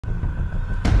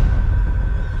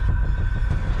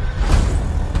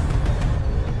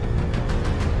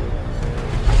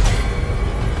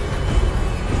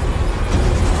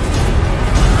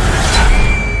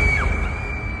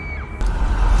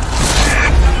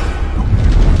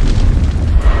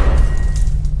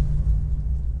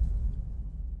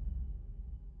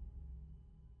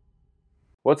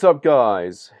What's up,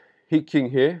 guys? Heat King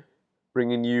here,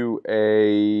 bringing you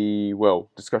a,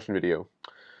 discussion video.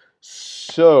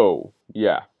 So,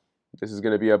 yeah, this is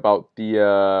going to be about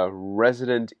the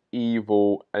Resident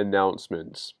Evil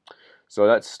announcements. So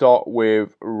let's start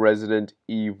with Resident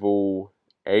Evil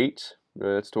 8.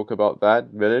 Let's talk about that.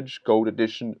 Village Gold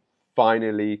Edition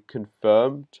finally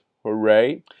confirmed.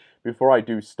 Hooray. Before I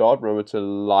do start, remember to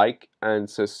like and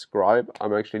subscribe.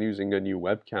 I'm actually using a new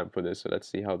webcam for this, so let's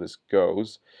see how this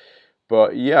goes.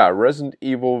 But yeah, Resident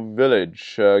Evil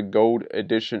Village Gold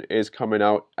Edition is coming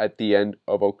out at the end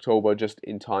of October, just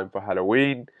in time for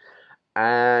Halloween.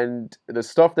 And the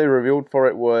stuff they revealed for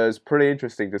it was pretty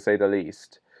interesting, to say the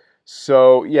least.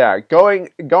 So yeah,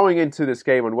 going into this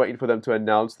game and waiting for them to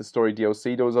announce the story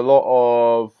DLC, there was a lot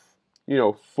of,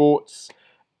 thoughts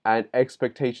and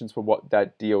expectations for what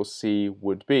that DLC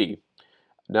would be.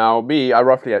 Now, I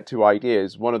roughly had two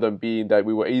ideas. One of them being that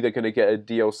we were either going to get a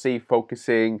DLC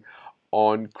focusing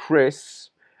on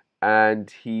Chris and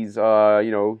his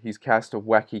cast of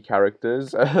wacky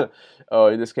characters.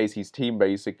 In this case, his team,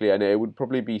 basically, and it would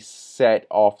probably be set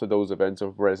after those events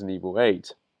of Resident Evil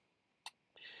 8.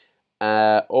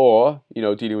 Or,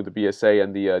 dealing with the BSA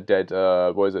and the dead,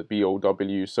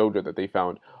 BOW soldier that they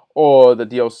found. Or the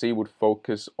DLC would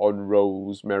focus on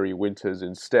Rosemary Winters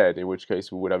instead, in which case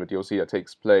we would have a DLC that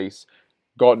takes place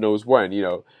God knows when,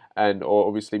 or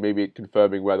obviously maybe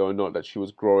confirming whether or not that she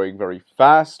was growing very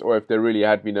fast, or if there really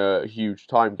had been a huge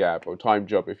time gap, or time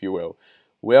jump, if you will.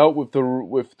 Well, with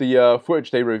the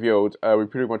footage they revealed, we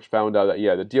pretty much found out that,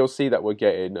 yeah, the DLC that we're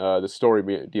getting, the story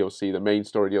DLC, the main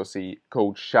story DLC,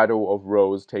 called Shadow of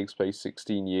Rose, takes place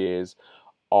 16 years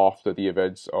after the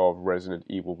events of Resident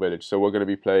Evil Village. So we're going to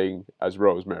be playing as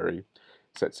Rosemary,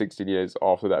 set 16 years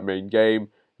after that main game,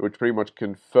 which pretty much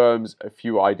confirms a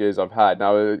few ideas I've had.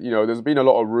 Now, there's been a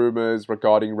lot of rumors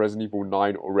regarding Resident Evil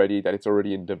 9 already, that it's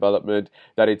already in development,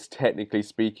 that it's technically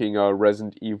speaking a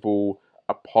Resident Evil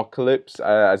Apocalypse,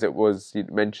 as it was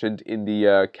mentioned in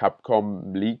the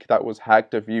Capcom leak that was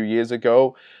hacked a few years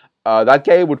ago. That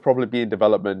game would probably be in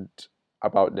development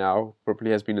about now.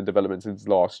 Probably has been in development since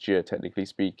last year, technically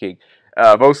speaking.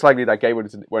 Most likely that game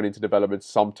went into development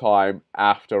sometime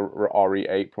after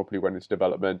RE8 probably went into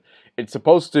development. It's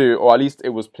supposed to, or at least it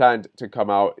was planned to come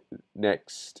out in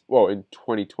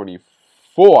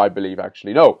 2024, I believe,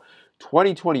 actually. No,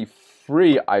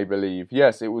 2023, I believe.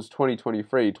 Yes, it was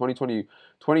 2023.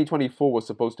 2024 was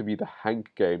supposed to be the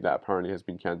Hank game that apparently has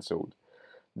been cancelled.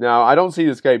 Now, I don't see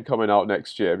this game coming out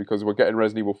next year because we're getting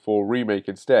Resident Evil 4 Remake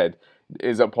instead.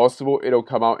 Is it possible it'll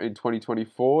come out in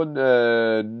 2024?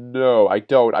 No, I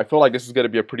don't. I feel like this is going to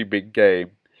be a pretty big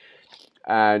game.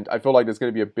 And I feel like there's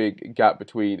going to be a big gap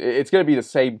between... It's going to be the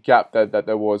same gap that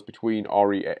there was between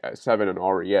RE7 and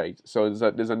RE8. So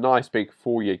there's a nice big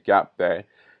 4-year gap there.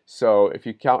 So if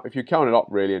you count it up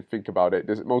really and think about it,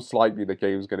 most likely the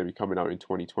game is going to be coming out in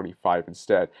 2025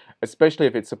 instead. Especially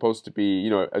if it's supposed to be,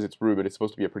 as it's rumored, it's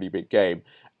supposed to be a pretty big game.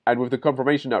 And with the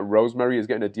confirmation that Rosemary is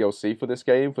getting a DLC for this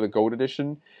game, for the Gold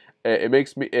Edition, it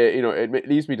makes me, it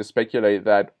leads me to speculate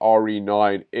that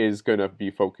RE9 is going to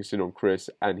be focusing on Chris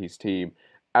and his team,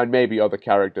 and maybe other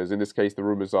characters. In this case, the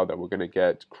rumors are that we're going to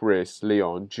get Chris,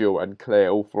 Leon, Jill, and Claire,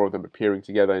 all four of them appearing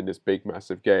together in this big,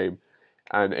 massive game,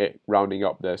 and it rounding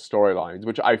up their storylines,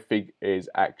 which I think is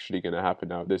actually going to happen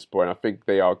now at this point. I think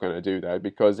they are going to do that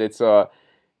because it's a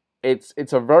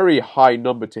very high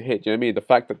number to hit. You know what I mean? The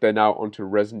fact that they're now onto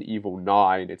Resident Evil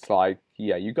 9, it's like,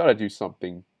 yeah, you got to do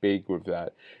something big with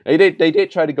that. They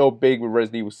did try to go big with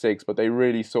Resident Evil 6, but they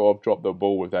really sort of dropped the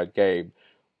ball with that game.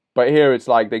 But here it's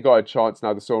like they got a chance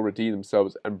now to sort of redeem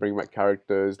themselves and bring back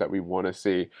characters that we want to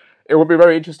see. It would be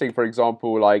very interesting, for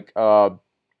example, like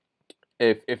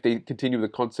if they continue the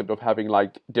concept of having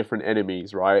like different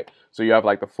enemies, right? So you have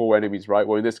like the 4 enemies, right?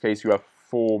 Well, in this case, you have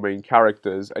 4 main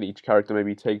characters, and each character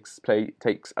maybe takes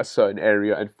a certain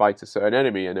area and fights a certain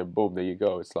enemy, and then boom, there you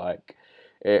go. It's like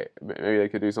maybe they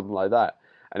could do something like that,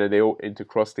 and then they all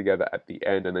intercross together at the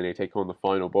end, and then they take on the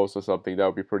final boss or something. That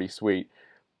would be pretty sweet.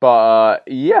 But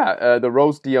the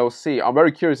Rose DLC, I'm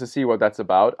very curious to see what that's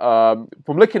about.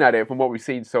 From looking at it, from what we've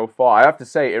seen so far, I have to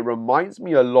say it reminds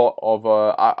me a lot of.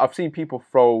 I've seen people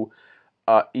throw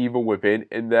Evil Within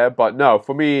in there, but no,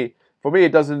 for me,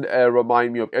 it doesn't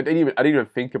remind me of. I didn't even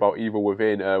think about Evil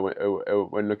Within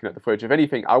when looking at the footage. If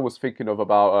anything, I was thinking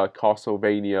about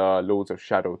Castlevania Lords of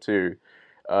Shadow 2.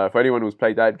 For anyone who's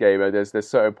played that game, there's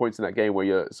certain points in that game where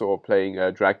you're sort of playing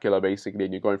Dracula basically,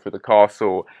 and you're going through the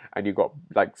castle, and you've got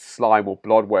like slime or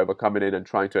blood, whatever, coming in and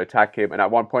trying to attack him. And at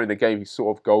one point in the game, he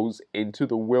sort of goes into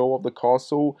the will of the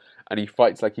castle, and he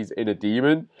fights like he's in a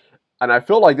demon. And I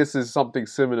feel like this is something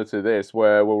similar to this,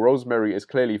 where Rosemary is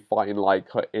clearly fighting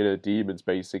like her inner demons,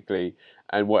 basically,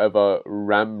 and whatever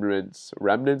remnants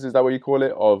is that what you call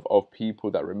it, of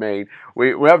people that remain.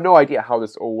 We have no idea how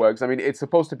this all works. I mean, it's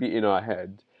supposed to be in her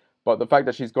head, but the fact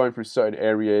that she's going through certain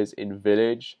areas in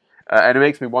Village, and it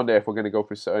makes me wonder if we're going to go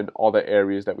through certain other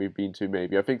areas that we've been to.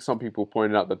 Maybe I think some people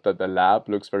pointed out that the lab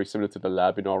looks very similar to the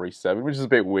lab in RE7, which is a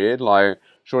bit weird. Like,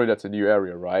 surely that's a new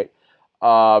area, right?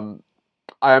 Um,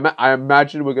 I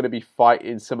imagine we're going to be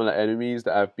fighting similar enemies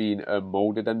that have been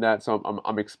molded in that. So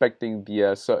I'm expecting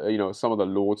the some of the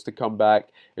lords to come back.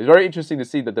 It's very interesting to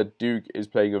see that the Duke is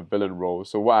playing a villain role.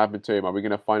 So what happened to him? Are we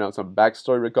going to find out some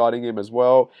backstory regarding him as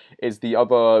well? Is the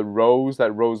other Rose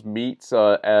that Rose meets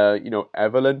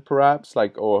Evelyn perhaps,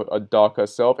 like, or a darker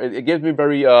self? It gives me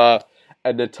very a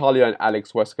Natalia and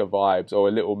Alex Wesker vibes, or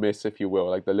a Little Miss, if you will,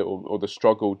 like the little or the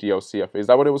Struggle DLC. Is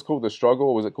that what it was called, the Struggle,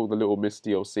 or was it called the Little Miss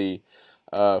DLC?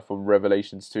 From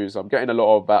Revelations 2. So I'm getting a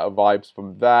lot of vibes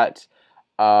from that.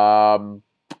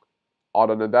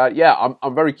 Other than that, yeah,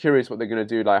 I'm very curious what they're going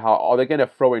to do. Like, how are they going to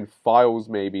throw in files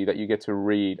maybe that you get to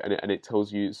read, and it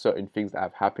tells you certain things that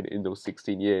have happened in those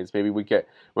 16 years. Maybe we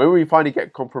finally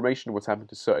get confirmation of what's happened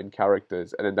to certain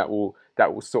characters, and then that will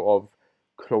sort of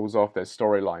close off their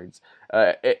storylines.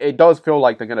 It does feel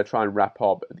like they're going to try and wrap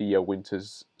up the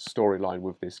Winter's storyline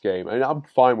with this game, and I'm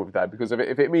fine with that, because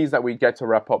if it means that we get to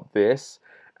wrap up this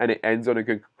and it ends on a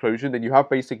good conclusion, then you have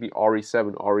basically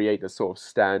RE7, RE8 that sort of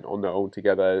stand on their own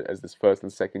together as this first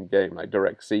and second game, like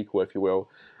direct sequel, if you will.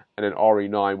 And then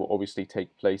RE9 will obviously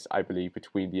take place, I believe,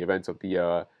 between the events of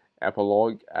the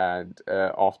epilogue and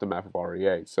aftermath of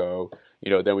RE8. So,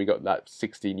 then we got that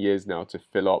 16 years now to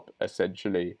fill up,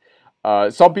 essentially.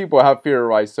 Some people have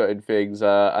theorized certain things,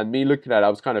 and me looking at it, I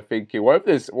was kind of thinking, what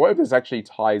if this actually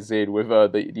ties in with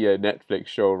the Netflix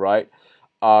show, right?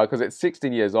 Because it's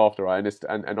 16 years after, right?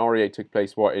 And RE8 took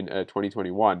place in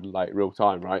 2021, like real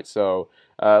time, right? So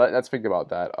let's think about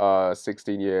that.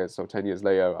 16 years, so 10 years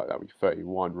later, that would be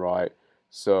 31, right?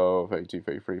 So 32,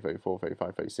 33, 34,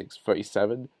 35, 36,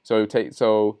 37. So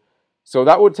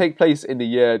that would take place in the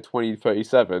year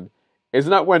 2037. Isn't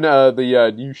that when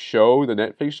the new show, the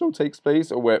Netflix show, takes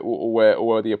place, or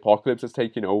where the apocalypse is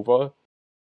taking over?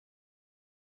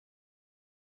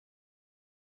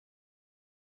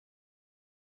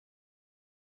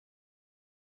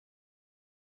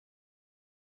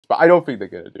 But I don't think they're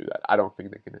gonna do that. I don't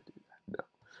think they're gonna do that. No,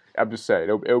 I'm just saying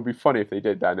it would be funny if they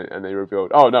did that and they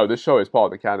revealed, oh no, this show is part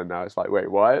of the canon now. It's like,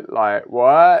 wait, what? Like,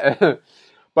 what?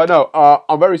 But no,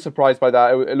 I'm very surprised by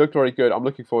that. It looked very good. I'm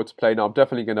looking forward to playing it. I'm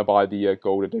definitely gonna buy the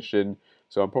gold edition.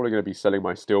 So I'm probably gonna be selling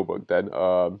my steelbook then,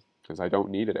 because I don't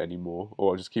need it anymore,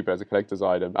 or just keep it as a collector's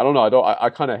item. I don't know. I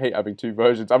kind of hate having two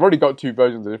versions. I've already got two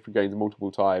versions of different games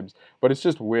multiple times, but it's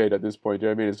just weird at this point. Do you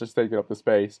know what I mean? It's just taking up the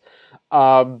space.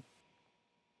 Um,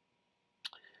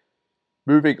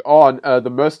 Moving on,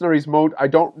 the mercenaries mode, I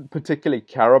don't particularly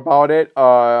care about it.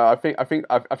 I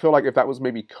feel like if that was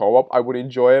maybe co-op, I would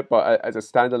enjoy it. But as a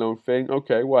standalone thing,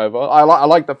 okay, whatever. I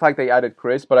like the fact they added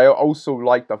Chris, but I also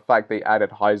like the fact they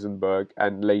added Heisenberg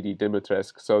and Lady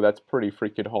Dimitrescu. So that's pretty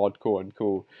freaking hardcore and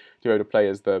cool to be able to play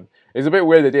as them. It's a bit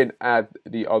weird they didn't add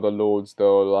the other lords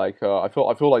though. Like I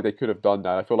feel like they could have done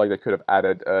that. I feel like they could have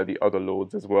added the other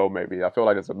lords as well. Maybe I feel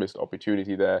like there's a missed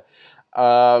opportunity there.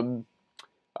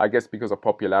 I guess because of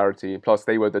popularity. Plus,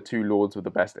 they were the two lords with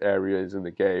the best areas in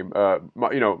the game.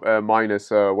 Minus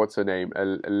what's her name,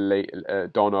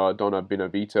 Donna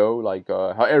Benavito. Like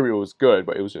her area was good,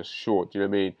 but it was just short. Do you know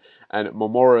what I mean? And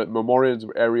Memorial's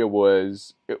area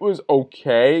was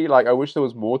okay. Like I wish there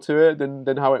was more to it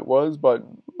than how it was, but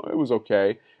it was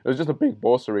okay. It was just a big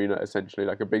boss arena, essentially,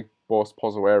 like a big boss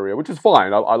puzzle area, which is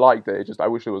fine. I liked it. I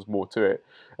wish there was more to it.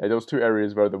 Those two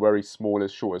areas were the very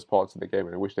smallest, shortest parts of the game,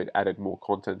 and I wish they'd added more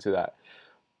content to that.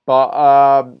 But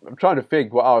I'm trying to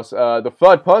think what else. The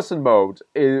third-person mode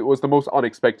was the most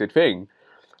unexpected thing,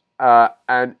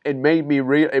 and it made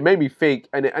me think,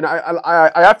 and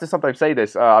I have to sometimes say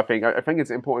this. I think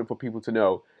it's important for people to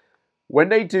know. When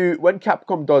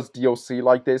Capcom does DLC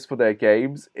like this for their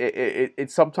games, it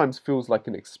sometimes feels like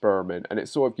an experiment, and it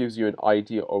sort of gives you an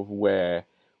idea of where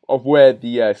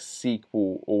the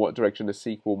sequel, or what direction the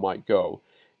sequel might go.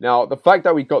 Now, the fact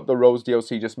that we got the Rose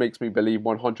DLC just makes me believe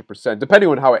 100%, depending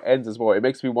on how it ends as well, it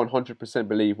makes me 100%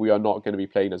 believe we are not going to be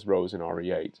playing as Rose in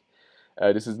RE8.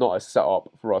 This is not a setup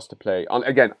for us to play.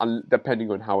 Again, depending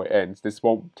on how it ends, this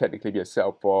won't technically be a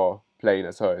setup for playing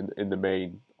as her in the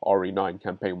main RE9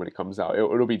 campaign when it comes out.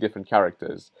 It'll be different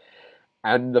characters.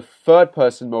 And the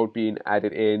third-person mode being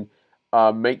added in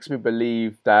makes me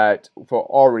believe that for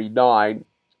RE9,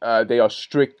 they are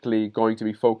strictly going to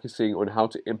be focusing on how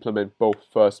to implement both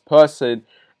first person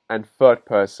and third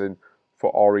person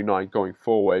for RE9 going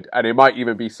forward, and it might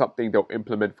even be something they'll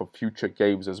implement for future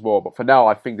games as well. But for now,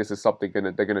 I think this is something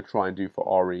they're gonna try and do for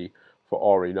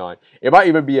RE9. It might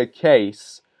even be a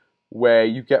case where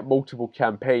you get multiple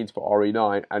campaigns for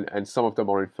RE9, and some of them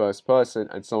are in first person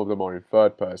and some of them are in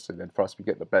third person, and for us we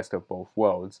get the best of both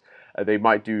worlds. They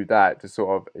might do that to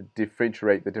sort of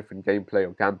differentiate the different gameplay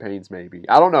or campaigns. Maybe,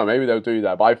 I don't know, maybe they'll do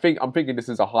that, but I'm thinking this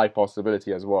is a high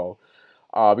possibility as well.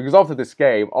 Because after this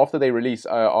game, after they release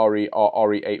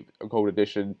RE8 Gold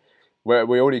Edition, where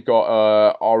we already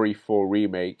got RE4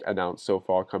 Remake announced so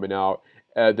far coming out.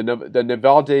 The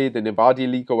Nevada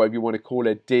League, or whatever you want to call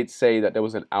it, did say that there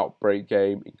was an Outbreak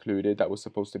game included that was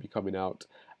supposed to be coming out.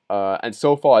 And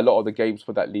so far, a lot of the games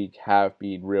for that league have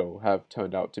been real, have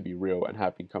turned out to be real, and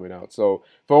have been coming out. So,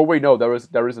 for all we know, there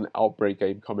is an Outbreak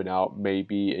game coming out,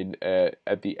 maybe in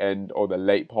at the end or the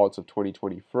late parts of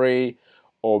 2023,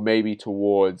 or maybe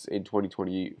towards in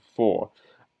 2024.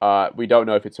 We don't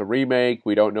know if it's a remake,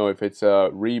 we don't know if it's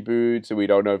a reboot, so we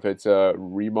don't know if it's a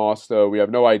remaster, we have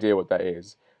no idea what that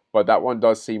is. But that one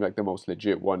does seem like the most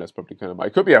legit one that's probably kind of...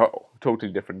 It could be a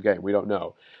totally different game, we don't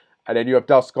know. And then you have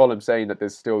Dust Golem saying that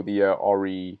there's still the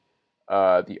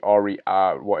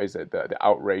what is it, the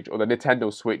Outrage, or the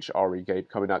Nintendo Switch RE game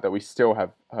coming out that we still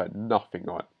have heard nothing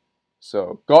on.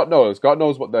 So, God knows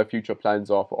what their future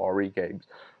plans are for RE games.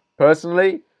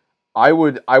 Personally, I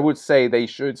would say they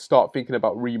should start thinking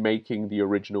about remaking the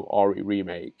original RE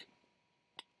remake,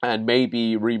 and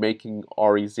maybe remaking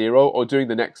RE0, or doing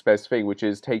the next best thing, which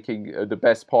is taking the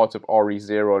best part of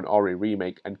RE0 and RE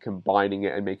remake and combining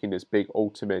it and making this big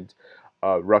ultimate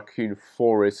Raccoon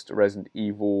Forest Resident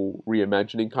Evil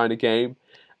reimagining kind of game,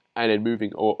 and then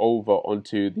moving over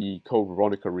onto the Code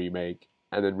Veronica remake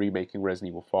and then remaking Resident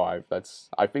Evil 5.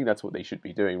 I think that's what they should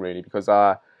be doing, really, because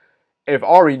if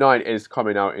RE9 is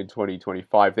coming out in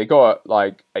 2025, they got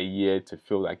like a year to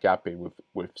fill that gap in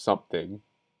with something.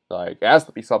 Like, it has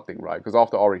to be something, right? Because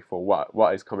after RE4,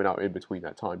 what is coming out in between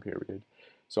that time period?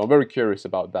 So I'm very curious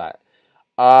about that.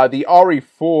 The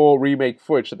RE4 remake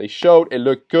footage that they showed, it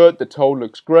looked good. The tone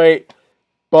looks great.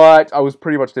 But I was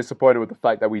pretty much disappointed with the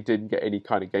fact that we didn't get any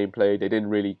kind of gameplay. They didn't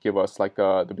really give us like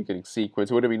the beginning sequence.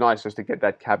 It would have been nice just to get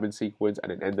that cabin sequence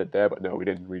and it ended there. But no, we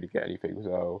didn't really get anything.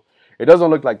 So it doesn't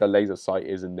look like the laser sight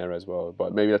is in there as well.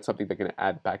 But maybe that's something they're going to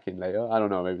add back in later. I don't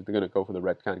know. Maybe they're going to go for the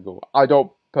rectangle. I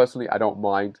don't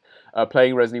mind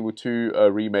playing Resident Evil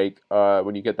 2 remake.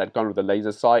 When you get that gun with the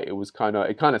laser sight, it kind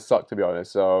of sucked, to be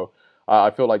honest. So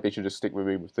I feel like they should just stick with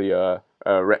me with the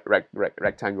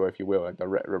rectangle, if you will, like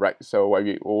the so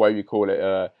whatever you call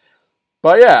it.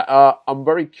 But yeah, I'm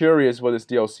very curious where this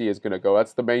DLC is going to go.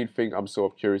 That's the main thing I'm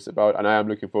sort of curious about, and I am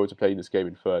looking forward to playing this game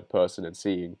in third person and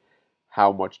seeing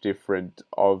how much different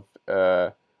of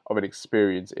an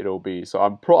experience it'll be. So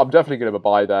I'm definitely going to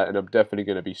buy that, and I'm definitely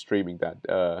going to be streaming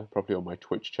that probably on my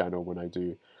Twitch channel when I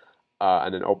do.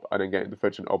 And then getting the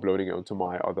footage and uploading it onto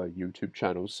my other YouTube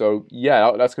channels. So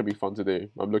yeah, that's gonna be fun to do.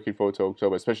 I'm looking forward to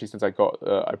October, especially since I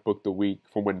booked the week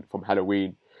from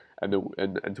Halloween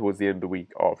and towards the end of the week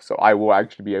off. So I will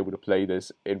actually be able to play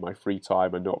this in my free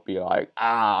time and not be like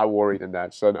worried and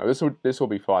that. So no, this will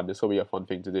be fun. This will be a fun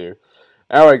thing to do.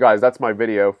 Anyway, guys, that's my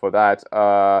video for that.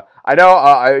 I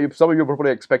know some of you are probably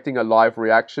expecting a live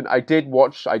reaction. I did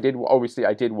watch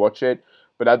it.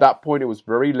 But at that point, it was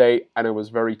very late, and I was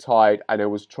very tired, and I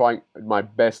was trying my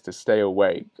best to stay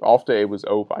awake. After it was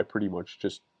over, I pretty much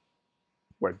just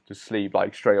went to sleep,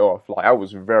 like, straight off. Like, I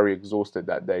was very exhausted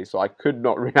that day, so I could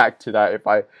not react to that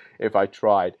if I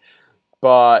tried.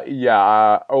 But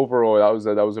yeah, overall,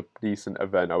 that was a decent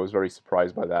event. I was very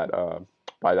surprised by that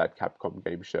Capcom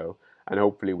game show, and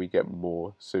hopefully we get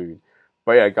more soon.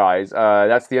 But yeah, guys,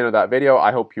 that's the end of that video.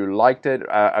 I hope you liked it.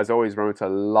 As always, remember to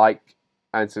like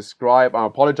and subscribe. I'm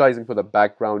apologizing for the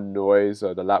background noise.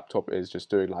 The laptop is just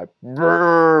doing like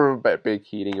big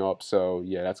heating up. So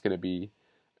yeah, that's going to be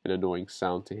an annoying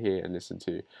sound to hear and listen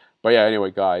to. But yeah,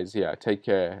 anyway, guys, yeah, take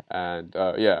care. And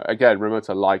yeah, again, remember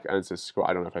to like and subscribe.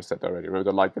 I don't know if I said that already.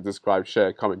 Remember to like and subscribe,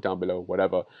 share, comment down below,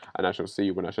 whatever. And I shall see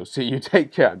you when I shall see you.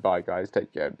 Take care and bye, guys.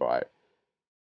 Take care and bye.